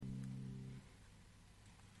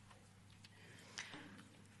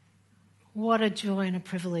What a joy and a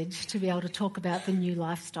privilege to be able to talk about the new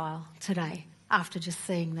lifestyle today after just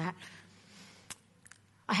seeing that.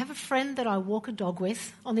 I have a friend that I walk a dog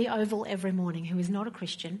with on the Oval every morning who is not a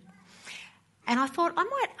Christian, and I thought I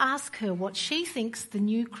might ask her what she thinks the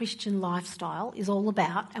new Christian lifestyle is all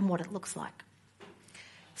about and what it looks like.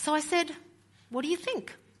 So I said, "What do you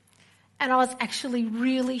think?" And I was actually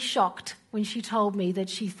really shocked when she told me that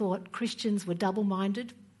she thought Christians were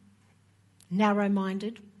double-minded,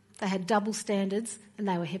 narrow-minded, they had double standards, and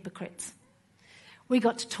they were hypocrites. We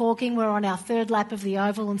got to talking, we're on our third lap of the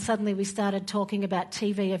Oval, and suddenly we started talking about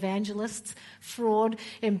TV evangelists, fraud,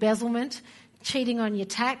 embezzlement, cheating on your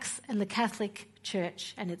tax, and the Catholic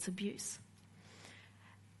Church and its abuse.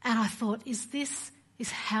 And I thought, is this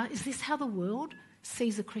how the world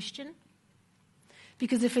sees a Christian?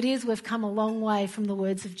 Because if it is, we've come a long way from the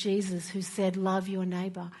words of Jesus who said, "Love your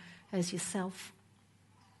neighbour as yourself."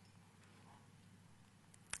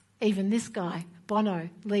 Even this guy, Bono,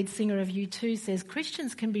 lead singer of U2, says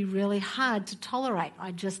Christians can be really hard to tolerate.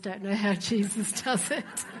 I just don't know how Jesus does it.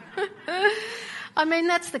 I mean,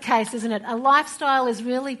 that's the case, isn't it? A lifestyle is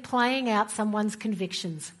really playing out someone's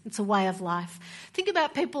convictions. It's a way of life. Think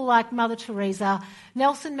about people like Mother Teresa,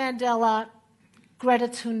 Nelson Mandela, Greta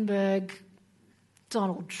Thunberg,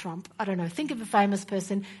 Donald Trump. I don't know. Think of a famous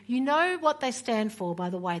person. You know what they stand for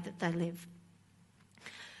by the way that they live.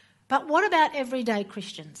 But what about everyday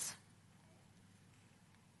Christians?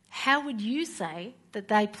 How would you say that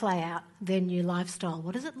they play out their new lifestyle?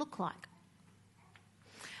 What does it look like?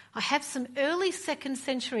 I have some early 2nd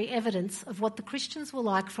century evidence of what the Christians were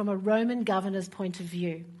like from a Roman governor's point of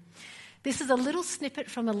view. This is a little snippet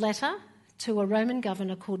from a letter to a Roman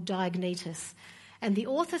governor called Diognetus. And the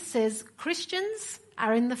author says, Christians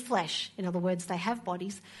are in the flesh. In other words, they have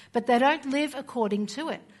bodies, but they don't live according to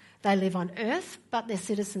it. They live on earth, but they're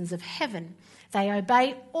citizens of heaven. They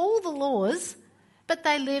obey all the laws, but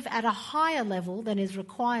they live at a higher level than is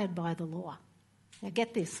required by the law. Now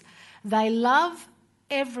get this. They love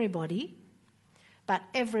everybody, but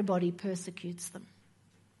everybody persecutes them.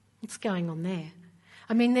 What's going on there?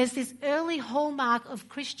 I mean, there's this early hallmark of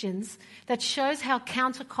Christians that shows how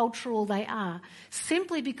countercultural they are,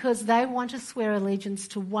 simply because they want to swear allegiance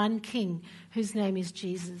to one king whose name is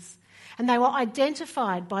Jesus. And they were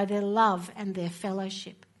identified by their love and their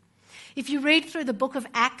fellowship. If you read through the book of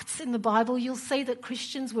Acts in the Bible, you'll see that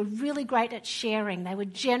Christians were really great at sharing. They were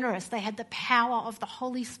generous. They had the power of the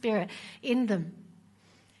Holy Spirit in them.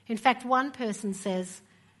 In fact, one person says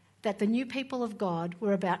that the new people of God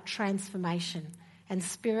were about transformation and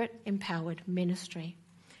Spirit-empowered ministry.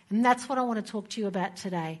 And that's what I want to talk to you about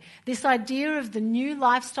today. This idea of the new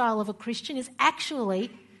lifestyle of a Christian is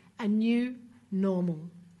actually a new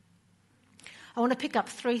normal. I want to pick up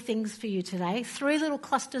 3 things for you today, 3 little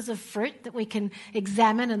clusters of fruit that we can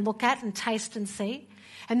examine and look at and taste and see.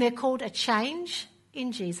 And they're called a change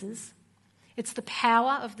in Jesus. It's the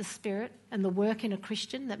power of the Spirit and the work in a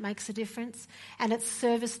Christian that makes a difference, and it's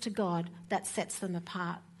service to God that sets them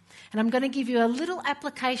apart. And I'm going to give you a little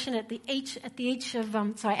application at the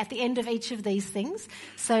end of each of these things,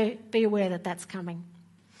 so be aware that that's coming.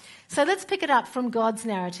 So let's pick it up from God's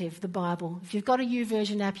narrative, the Bible. If you've got a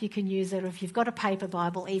YouVersion app, you can use it. Or if you've got a paper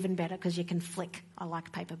Bible, even better, because you can flick. I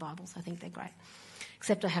like paper Bibles. I think they're great.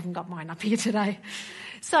 Except I haven't got mine up here today.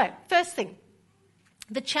 So, first thing,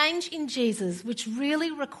 the change in Jesus, which really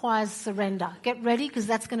requires surrender. Get ready, because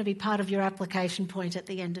that's going to be part of your application point at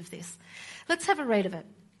the end of this. Let's have a read of it.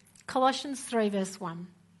 Colossians 3 verse 1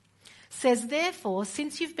 says, "Therefore,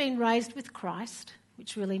 since you've been raised with Christ,"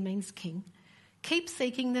 which really means King, "keep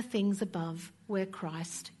seeking the things above where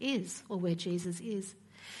Christ is," or where Jesus is.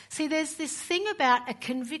 See, there's this thing about a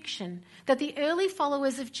conviction that the early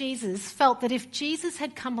followers of Jesus felt that if Jesus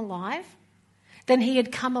had come alive, then he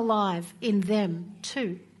had come alive in them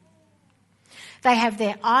too. They have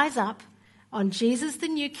their eyes up on Jesus the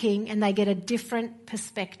new King, and they get a different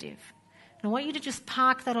perspective. And I want you to just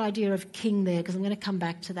park that idea of king there, because I'm going to come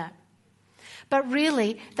back to that. But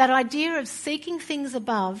really, that idea of seeking things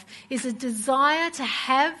above is a desire to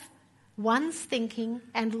have one's thinking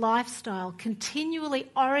and lifestyle continually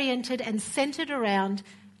oriented and centred around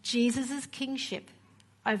Jesus' kingship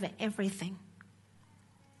over everything.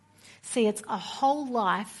 See, it's a whole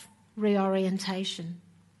life reorientation.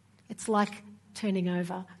 It's like turning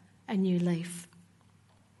over a new leaf.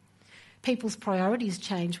 People's priorities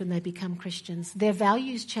change when they become Christians. Their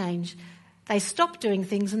values change. They stop doing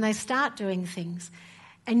things and they start doing things.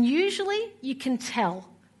 And usually you can tell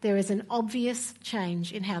there is an obvious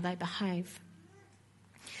change in how they behave.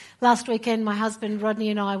 Last weekend, my husband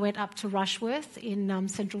Rodney and I went up to Rushworth in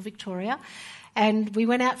central Victoria, and we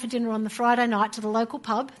went out for dinner on the Friday night to the local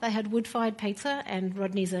pub. They had wood-fired pizza, and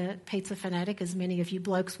Rodney's a pizza fanatic, as many of you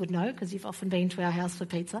blokes would know, because you've often been to our house for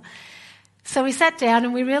pizza. So we sat down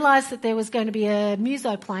and we realised that there was going to be a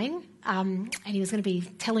muso playing, and he was going to be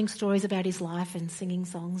telling stories about his life and singing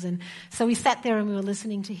songs. And so we sat there and we were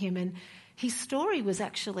listening to him, and his story was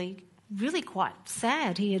actually really quite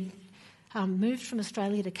sad. He had moved from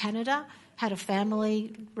Australia to Canada, had a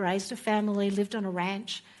family, raised a family, lived on a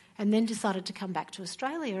ranch, and then decided to come back to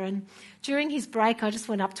Australia. And during his break, I just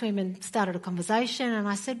went up to him and started a conversation, and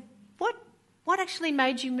I said, what actually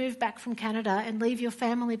made you move back from Canada and leave your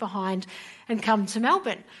family behind and come to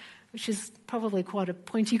Melbourne? Which is probably quite a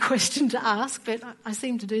pointy question to ask, but I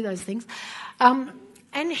seem to do those things. And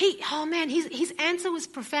his answer was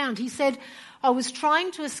profound. He said, I was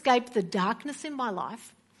trying to escape the darkness in my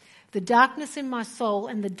life, the darkness in my soul,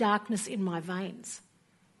 and the darkness in my veins.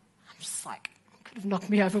 I'm just like, could have knocked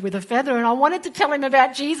me over with a feather. And I wanted to tell him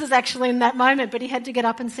about Jesus actually in that moment, but he had to get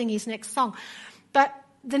up and sing his next song. But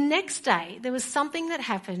the next day, there was something that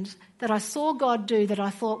happened that I saw God do that I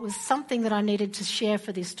thought was something that I needed to share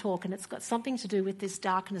for this talk, and it's got something to do with this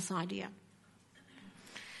darkness idea.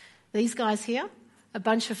 These guys here, a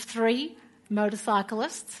bunch of 3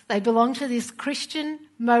 motorcyclists. They belong to this Christian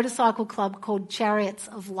motorcycle club called Chariots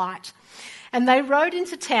of Light. And they rode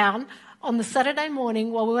into town on the Saturday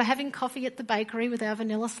morning while we were having coffee at the bakery with our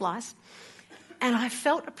vanilla slice. And I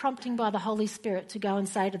felt a prompting by the Holy Spirit to go and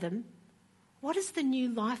say to them, what does the new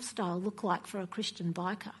lifestyle look like for a Christian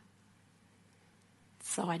biker?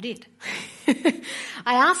 So I did. I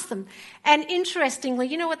asked them. And interestingly,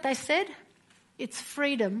 you know what they said? It's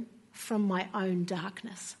freedom from my own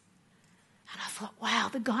darkness. And I thought, wow,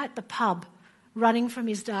 the guy at the pub running from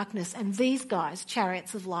his darkness, and these guys,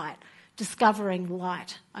 Chariots of Light, discovering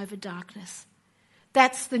light over darkness.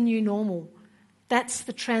 That's the new normal. That's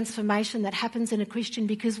the transformation that happens in a Christian,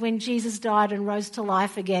 because when Jesus died and rose to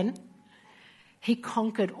life again, he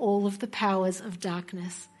conquered all of the powers of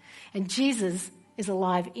darkness. And Jesus is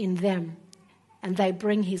alive in them, and they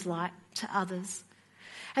bring his light to others.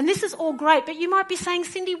 And this is all great, but you might be saying,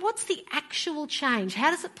 Cindy, what's the actual change?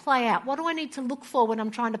 How does it play out? What do I need to look for when I'm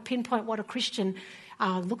trying to pinpoint what a Christian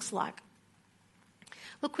looks like?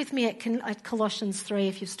 Look with me at Colossians 3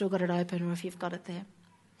 if you've still got it open or if you've got it there.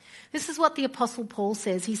 This is what the Apostle Paul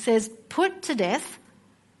says. He says, put to death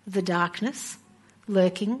the darkness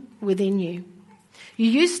lurking within you. You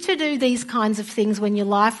used to do these kinds of things when your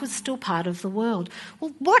life was still part of the world.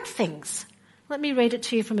 Well, what things? Let me read it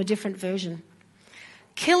to you from a different version.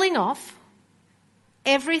 Killing off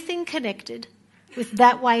everything connected with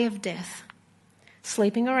that way of death.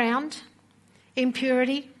 Sleeping around,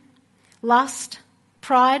 impurity, lust,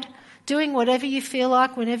 pride, doing whatever you feel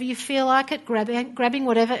like, whenever you feel like it, grabbing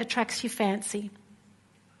whatever attracts your fancy.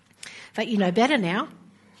 But you know better now,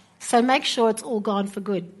 so make sure it's all gone for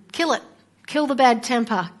good. Kill it. Kill the bad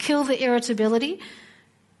temper, kill the irritability,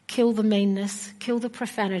 kill the meanness, kill the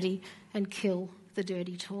profanity, and kill the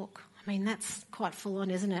dirty talk. I mean, that's quite full on,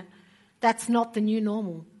 isn't it? That's not the new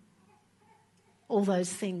normal, all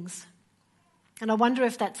those things. And I wonder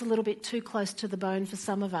if that's a little bit too close to the bone for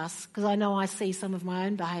some of us, because I know I see some of my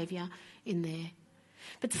own behaviour in there.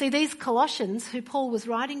 But see, these Colossians, who Paul was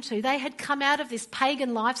writing to, they had come out of this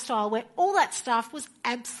pagan lifestyle where all that stuff was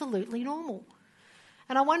absolutely normal.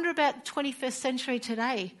 And I wonder about the 21st century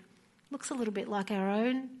today. Looks a little bit like our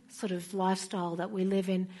own sort of lifestyle that we live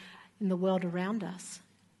in the world around us.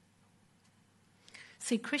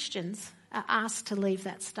 See, Christians are asked to leave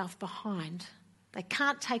that stuff behind. They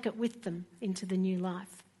can't take it with them into the new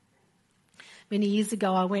life. Many years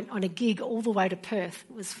ago, I went on a gig all the way to Perth.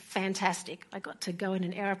 It was fantastic. I got to go in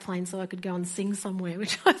an aeroplane so I could go and sing somewhere,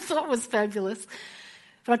 which I thought was fabulous.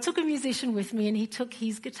 But I took a musician with me, and he took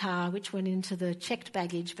his guitar, which went into the checked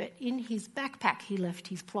baggage, but in his backpack he left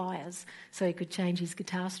his pliers so he could change his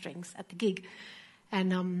guitar strings at the gig.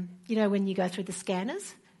 And you know when you go through the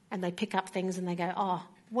scanners and they pick up things and they go, oh,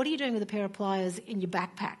 what are you doing with a pair of pliers in your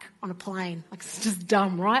backpack on a plane? Like, it's just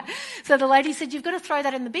dumb, right? So the lady said, you've got to throw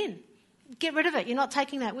that in the bin. Get rid of it. You're not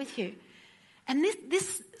taking that with you. And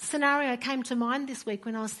this scenario came to mind this week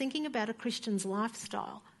when I was thinking about a Christian's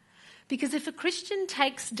lifestyle. Because if a Christian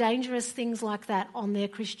takes dangerous things like that on their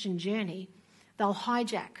Christian journey, they'll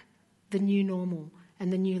hijack the new normal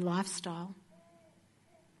and the new lifestyle.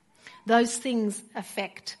 Those things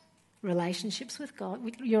affect relationships with God,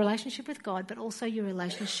 your relationship with God, but also your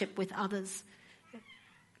relationship with others. It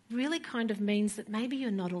really kind of means that maybe you're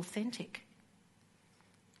not authentic.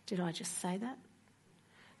 Did I just say that?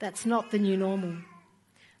 That's not the new normal.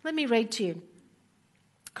 Let me read to you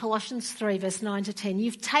Colossians 3 verse 9 to 10.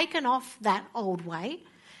 You've taken off that old way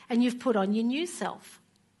and you've put on your new self.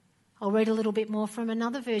 I'll read a little bit more from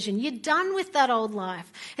another version. You're done with that old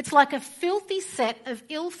life. It's like a filthy set of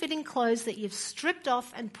ill-fitting clothes that you've stripped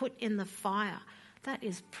off and put in the fire. That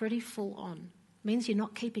is pretty full on. It means you're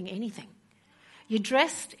not keeping anything. You're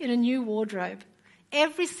dressed in a new wardrobe.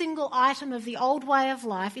 Every single item of the old way of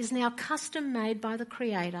life is now custom made by the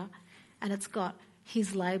Creator, and it's got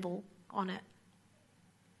His label on it.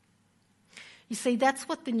 You see, that's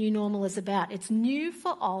what the new normal is about. It's new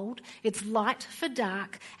for old, it's light for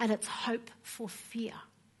dark, and it's hope for fear.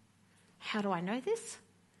 How do I know this?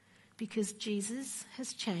 Because Jesus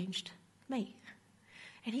has changed me.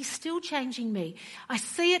 And He's still changing me. I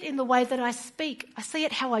see it in the way that I speak. I see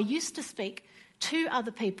it how I used to speak to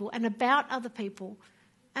other people and about other people.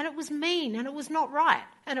 And it was mean and it was not right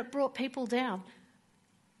and it brought people down.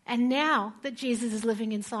 And now that Jesus is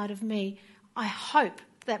living inside of me, I hope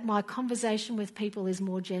that my conversation with people is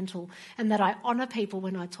more gentle and that I honour people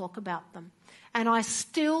when I talk about them. And I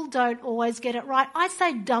still don't always get it right. I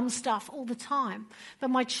say dumb stuff all the time, but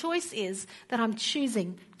my choice is that I'm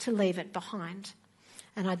choosing to leave it behind.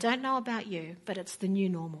 And I don't know about you, but it's the new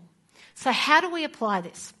normal. So how do we apply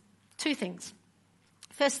this? 2 things.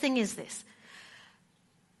 First thing is this.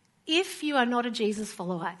 If you are not a Jesus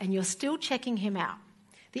follower and you're still checking Him out,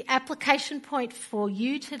 the application point for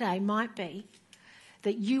you today might be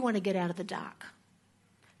that you want to get out of the dark.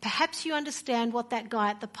 Perhaps you understand what that guy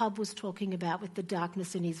at the pub was talking about with the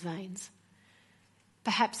darkness in his veins.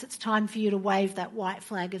 Perhaps it's time for you to wave that white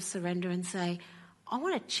flag of surrender and say, I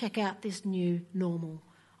want to check out this new normal.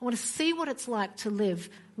 I want to see what it's like to live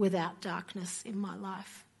without darkness in my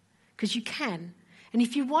life. Because you can. And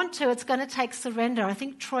if you want to, it's going to take surrender. I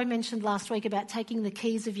think Troy mentioned last week about taking the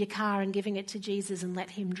keys of your car and giving it to Jesus and let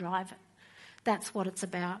Him drive it. That's what it's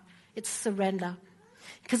about. It's surrender.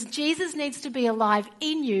 Because Jesus needs to be alive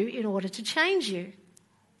in you in order to change you.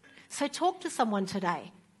 So talk to someone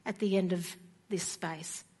today at the end of this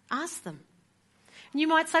space. Ask them. And you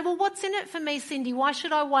might say, well, what's in it for me, Cindy? Why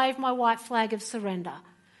should I wave my white flag of surrender?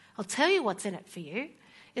 I'll tell you what's in it for you.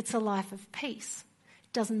 It's a life of peace.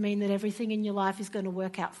 It doesn't mean that everything in your life is going to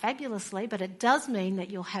work out fabulously, but it does mean that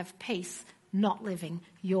you'll have peace not living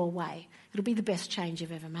your way. It'll be the best change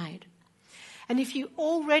you've ever made. And if you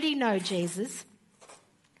already know Jesus,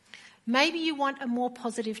 maybe you want a more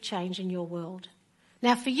positive change in your world.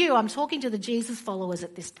 Now for you, I'm talking to the Jesus followers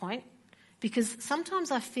at this point, because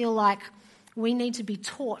sometimes I feel like we need to be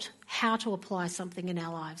taught how to apply something in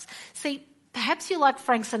our lives. See, perhaps you're like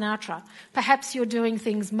Frank Sinatra. Perhaps you're doing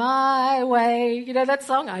things my way. You know that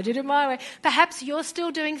song, I did it my way. Perhaps you're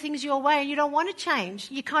still doing things your way and you don't want to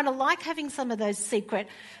change. You kind of like having some of those secret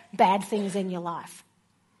bad things in your life.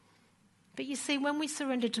 But you see, when we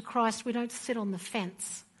surrender to Christ, we don't sit on the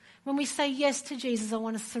fence. When we say yes to Jesus, I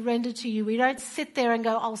want to surrender to you, we don't sit there and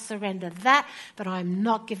go, I'll surrender that, but I'm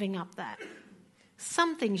not giving up that.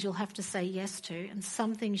 Some things you'll have to say yes to and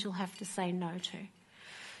some things you'll have to say no to.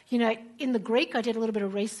 You know, in the Greek, I did a little bit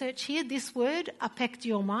of research here. This word,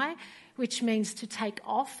 apektiomai, which means to take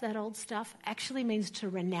off that old stuff, actually means to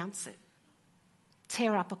renounce it.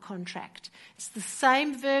 Tear up a contract. It's the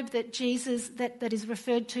same verb that Jesus that is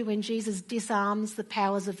referred to when Jesus disarms the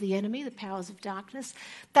powers of the enemy, the powers of darkness.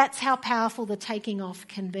 That's how powerful the taking off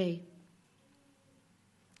can be.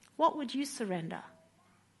 What would you surrender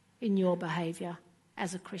in your behaviour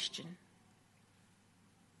as a Christian?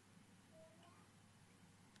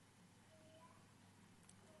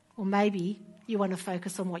 Or maybe you want to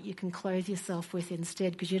focus on what you can clothe yourself with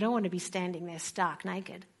instead, because you don't want to be standing there stark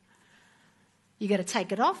naked. You've got to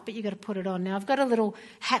take it off, but you've got to put it on. Now, I've got a little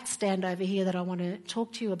hat stand over here that I want to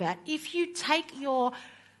talk to you about. If you take your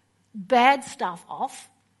bad stuff off,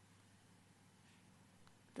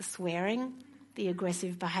 the swearing, the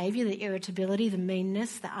aggressive behaviour, the irritability, the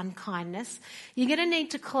meanness, the unkindness, you're going to need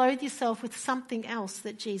to clothe yourself with something else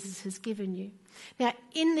that Jesus has given you. Now,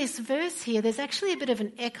 in this verse here, there's actually a bit of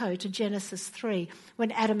an echo to Genesis 3,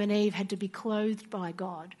 when Adam and Eve had to be clothed by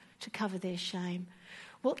God to cover their shame.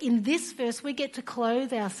 Well, in this verse, we get to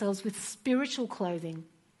clothe ourselves with spiritual clothing.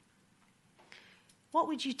 What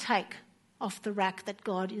would you take off the rack that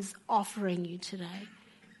God is offering you today?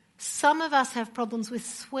 Some of us have problems with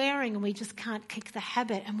swearing and we just can't kick the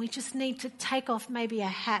habit, and we just need to take off maybe a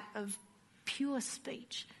hat of pure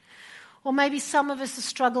speech. Or maybe some of us are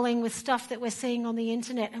struggling with stuff that we're seeing on the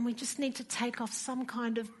internet and we just need to take off some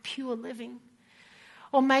kind of pure living.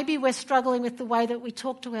 Or maybe we're struggling with the way that we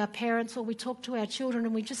talk to our parents or we talk to our children,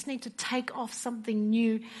 and we just need to take off something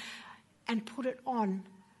new and put it on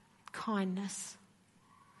kindness.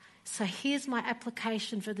 So here's my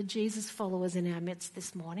application for the Jesus followers in our midst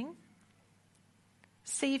this morning.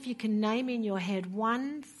 See if you can name in your head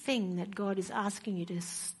one thing that God is asking you to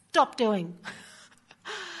stop doing.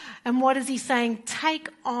 And what is he saying? Take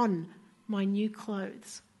on my new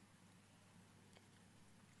clothes.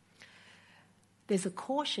 There's a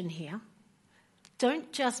caution here.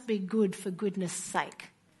 Don't just be good for goodness sake.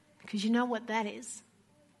 Because you know what that is?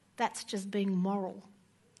 That's just being moral.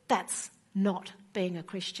 That's not being a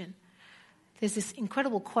Christian. There's this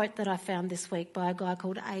incredible quote that I found this week by a guy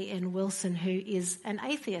called A.N. Wilson, who is an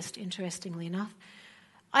atheist, interestingly enough.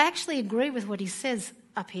 I actually agree with what he says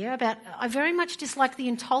up here about, I very much dislike the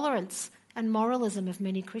intolerance and moralism of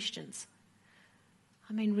many Christians.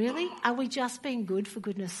 I mean, really? Are we just being good for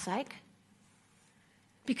goodness sake?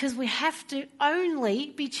 Because we have to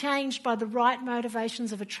only be changed by the right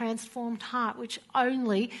motivations of a transformed heart, which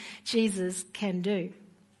only Jesus can do.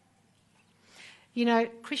 You know,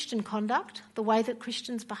 Christian conduct, the way that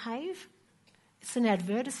Christians behave, it's an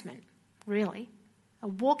advertisement, really. A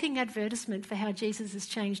walking advertisement for how Jesus has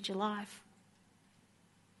changed your life.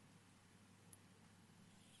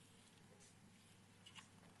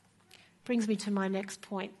 Brings me to my next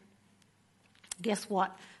point. Guess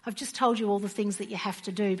what? I've just told you all the things that you have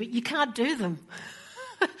to do, but you can't do them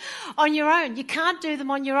on your own. You can't do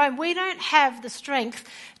them on your own. We don't have the strength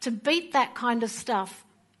to beat that kind of stuff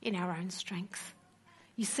in our own strength.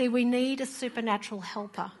 You see, we need a supernatural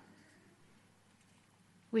helper,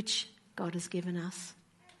 which God has given us.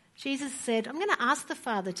 Jesus said, I'm going to ask the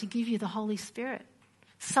Father to give you the Holy Spirit,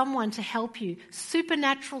 someone to help you,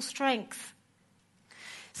 supernatural strength.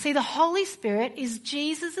 See, the Holy Spirit is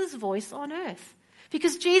Jesus' voice on earth.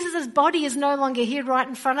 Because Jesus' body is no longer here right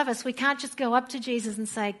in front of us. We can't just go up to Jesus and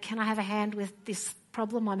say, can I have a hand with this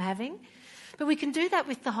problem I'm having? But we can do that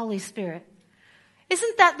with the Holy Spirit.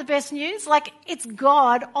 Isn't that the best news? Like, it's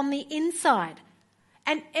God on the inside.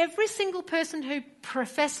 And every single person who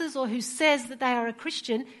professes or who says that they are a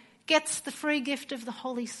Christian gets the free gift of the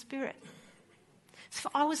Holy Spirit. So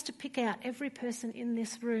if I was to pick out every person in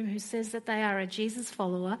this room who says that they are a Jesus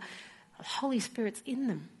follower, the Holy Spirit's in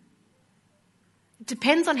them. It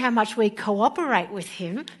depends on how much we cooperate with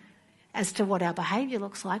him as to what our behaviour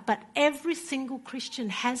looks like, but every single Christian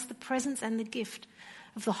has the presence and the gift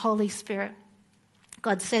of the Holy Spirit.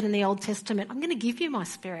 God said in the Old Testament, I'm going to give you my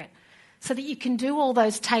Spirit so that you can do all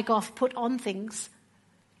those take off, put on things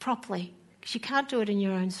properly, because you can't do it in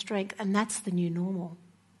your own strength, and that's the new normal.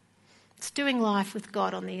 It's doing life with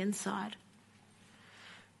God on the inside.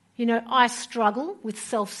 You know, I struggle with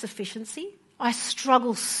self-sufficiency. I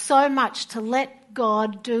struggle so much to let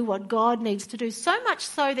God do what God needs to do, so much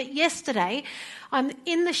so that yesterday I'm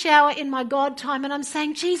in the shower in my God time and I'm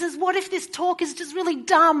saying, Jesus, what if this talk is just really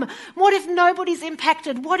dumb? What if nobody's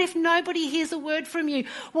impacted? What if nobody hears a word from you?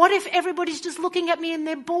 What if everybody's just looking at me and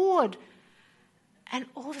they're bored? And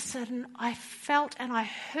all of a sudden I felt and I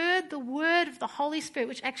heard the word of the Holy Spirit,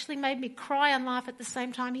 which actually made me cry and laugh at the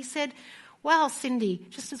same time. He said, well, Cindy,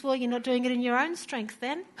 just as well you're not doing it in your own strength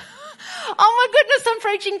then. Oh my goodness, I'm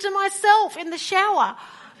preaching to myself in the shower.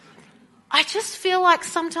 I just feel like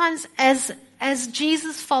sometimes as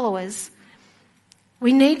Jesus followers,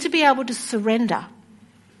 we need to be able to surrender.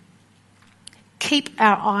 Keep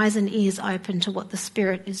our eyes and ears open to what the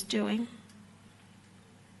Spirit is doing.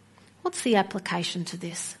 What's the application to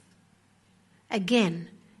this? Again,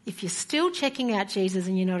 if you're still checking out Jesus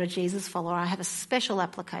and you're not a Jesus follower, I have a special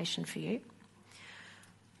application for you.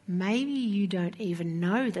 Maybe you don't even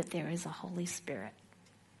know that there is a Holy Spirit.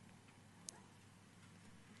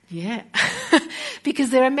 Yeah. Because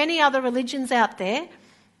there are many other religions out there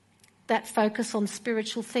that focus on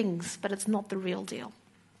spiritual things, but it's not the real deal.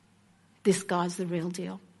 This guy's the real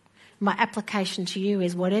deal. My application to you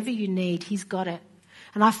is whatever you need, he's got it.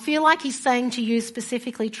 And I feel like he's saying to you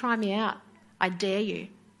specifically, try me out. I dare you.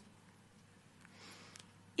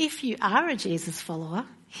 If you are a Jesus follower,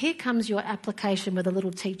 here comes your application with a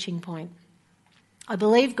little teaching point. I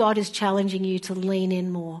believe God is challenging you to lean in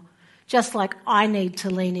more, just like I need to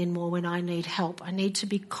lean in more when I need help. I need to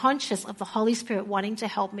be conscious of the Holy Spirit wanting to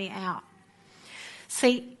help me out.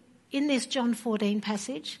 See, in this John 14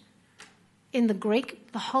 passage, in the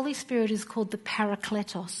Greek, the Holy Spirit is called the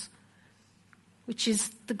Parakletos, which is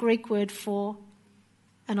the Greek word for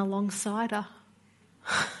an alongsider.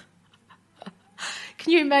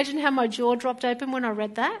 Can you imagine how my jaw dropped open when I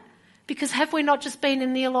read that? Because have we not just been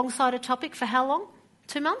in the alongsider topic for how long?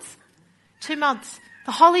 2 months? 2 months.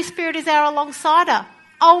 The Holy Spirit is our alongsider.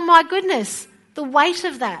 Oh my goodness, the weight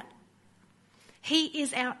of that. He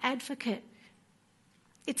is our advocate.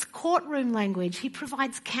 It's courtroom language. He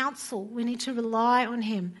provides counsel. We need to rely on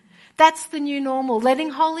him. That's the new normal, letting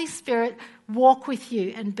Holy Spirit walk with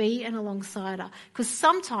you and be and alongside her. Because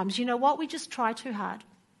sometimes, you know what, we just try too hard.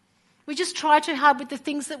 We just try too hard with the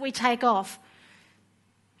things that we take off.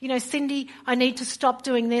 You know, Cindy, I need to stop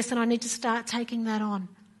doing this and I need to start taking that on.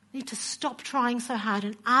 I need to stop trying so hard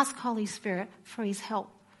and ask Holy Spirit for his help.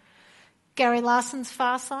 Gary Larson's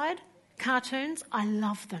Far Side cartoons, I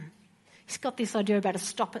love them. He's got this idea about a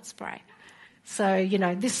stop-it spray. So, you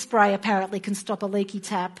know, this spray apparently can stop a leaky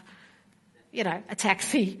tap, you know, a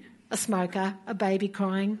taxi, a smoker, a baby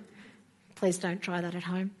crying. Please don't try that at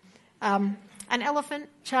home. An elephant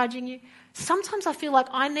charging you. Sometimes I feel like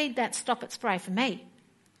I need that stop-it spray for me.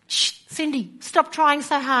 Shh, Cindy, stop trying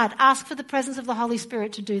so hard. Ask for the presence of the Holy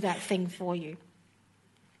Spirit to do that thing for you.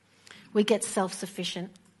 We get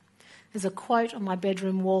self-sufficient. There's a quote on my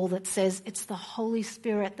bedroom wall that says, it's the Holy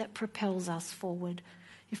Spirit that propels us forward.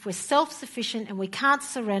 If we're self-sufficient and we can't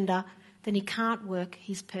surrender, then he can't work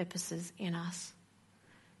his purposes in us.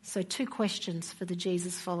 So 2 questions for the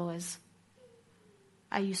Jesus followers.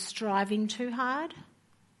 Are you striving too hard?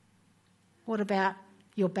 What about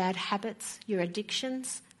your bad habits, your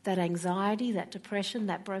addictions, that anxiety, that depression,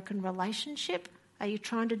 that broken relationship? Are you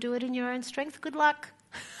trying to do it in your own strength? Good luck.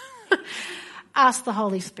 Ask the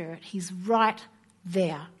Holy Spirit. He's right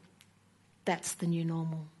there. That's the new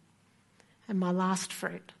normal. And my last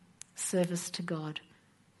fruit, service to God,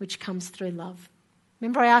 which comes through love.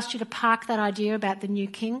 Remember I asked you to park that idea about the new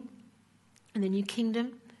king and the new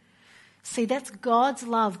kingdom? See, that's God's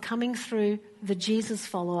love coming through the Jesus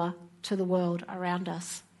follower to the world around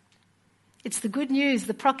us. It's the good news,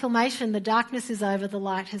 the proclamation, the darkness is over, the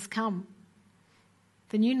light has come.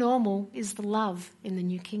 The new normal is the love in the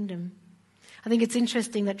new kingdom. I think it's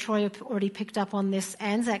interesting that Troy already picked up on this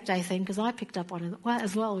Anzac Day thing, because I picked up on it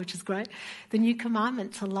as well, which is great. The new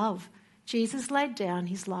commandment to love. Jesus laid down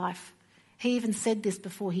his life. He even said this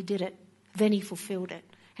before he did it. Then he fulfilled it.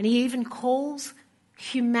 And he even calls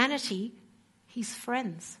humanity his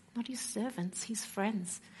friends, not his servants, his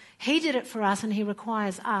friends. He did it for us and he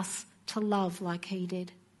requires us to love like he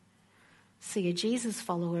did. See, a Jesus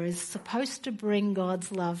follower is supposed to bring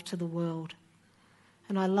God's love to the world.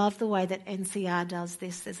 And I love the way that NCR does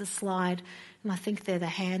this. There's a slide, and I think they're the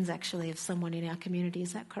hands actually of someone in our community.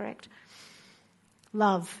 Is that correct?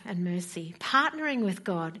 Love and mercy. Partnering with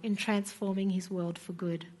God in transforming his world for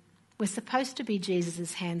good. We're supposed to be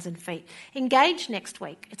Jesus' hands and feet. Engage next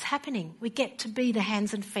week. It's happening. We get to be the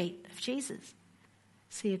hands and feet of Jesus.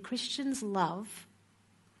 See, a Christian's love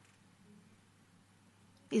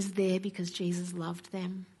is there because Jesus loved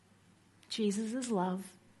them. Jesus' love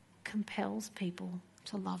compels people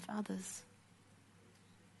to love others.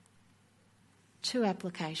 2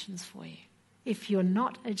 applications for you. If you're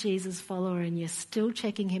not a Jesus follower and you're still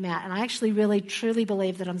checking him out, and I actually really truly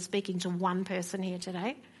believe that I'm speaking to one person here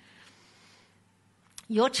today,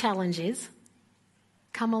 your challenge is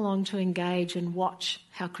come along to engage and watch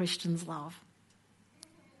how Christians love.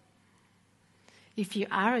 If you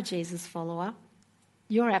are a Jesus follower,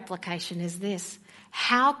 your application is this.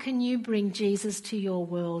 How can you bring Jesus to your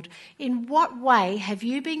world? In what way have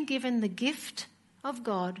you been given the gift of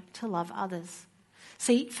God to love others?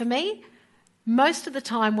 See, for me, most of the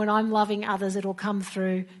time when I'm loving others, it'll come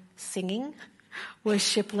through singing,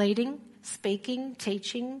 worship leading, speaking,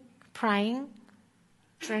 teaching, praying,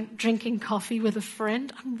 drinking coffee with a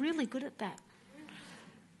friend. I'm really good at that.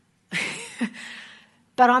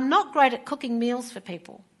 But I'm not great at cooking meals for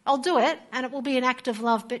people. I'll do it and it will be an act of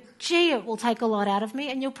love, but gee, it will take a lot out of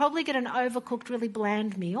me and you'll probably get an overcooked, really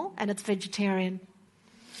bland meal and it's vegetarian.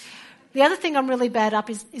 The other thing I'm really bad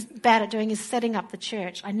at doing is setting up the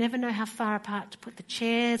church. I never know how far apart to put the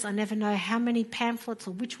chairs. I never know how many pamphlets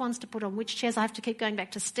or which ones to put on which chairs. I have to keep going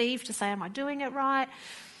back to Steve to say, am I doing it right?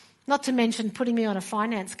 Not to mention putting me on a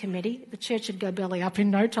finance committee. The church would go belly up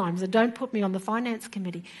in no time, so don't put me on the finance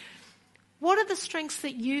committee. What are the strengths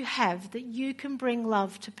that you have that you can bring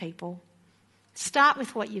love to people? Start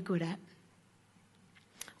with what you're good at.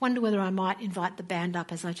 Wonder whether I might invite the band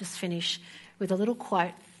up as I just finish with a little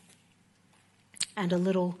quote and a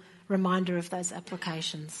little reminder of those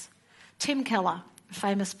applications. Tim Keller, a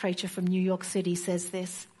famous preacher from New York City, says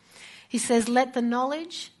this. He says, let the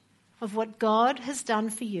knowledge of what God has done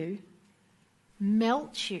for you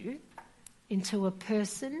melt you into a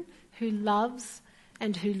person who loves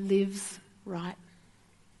and who lives right.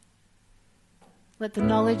 Let the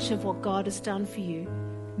knowledge of what God has done for you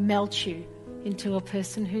melt you into a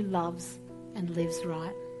person who loves and lives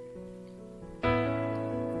right.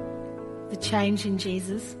 The change in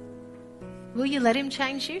Jesus. Will you let him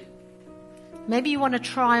change you? Maybe you want to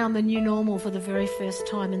try on the new normal for the very first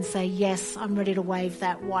time and say, yes, I'm ready to wave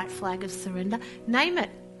that white flag of surrender. Name it.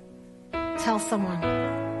 Tell someone.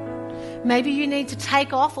 Maybe you need to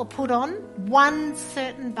take off or put on one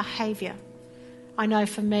certain behaviour. I know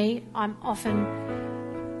for me, I'm often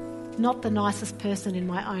not the nicest person in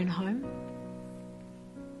my own home.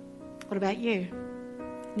 What about you?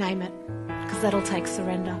 Name it, because that'll take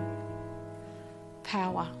surrender.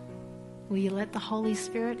 Power. Will you let the Holy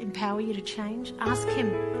Spirit empower you to change? Ask him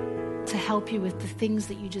to help you with the things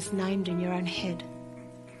that you just named in your own head,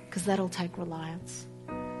 because that'll take reliance.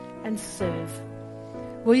 And serve.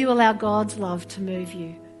 Will you allow God's love to move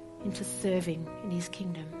you into serving in his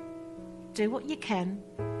kingdom? Do what you can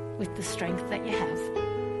with the strength that you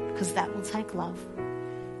have, because that will take love.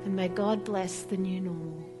 And may God bless the new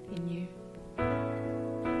normal in you.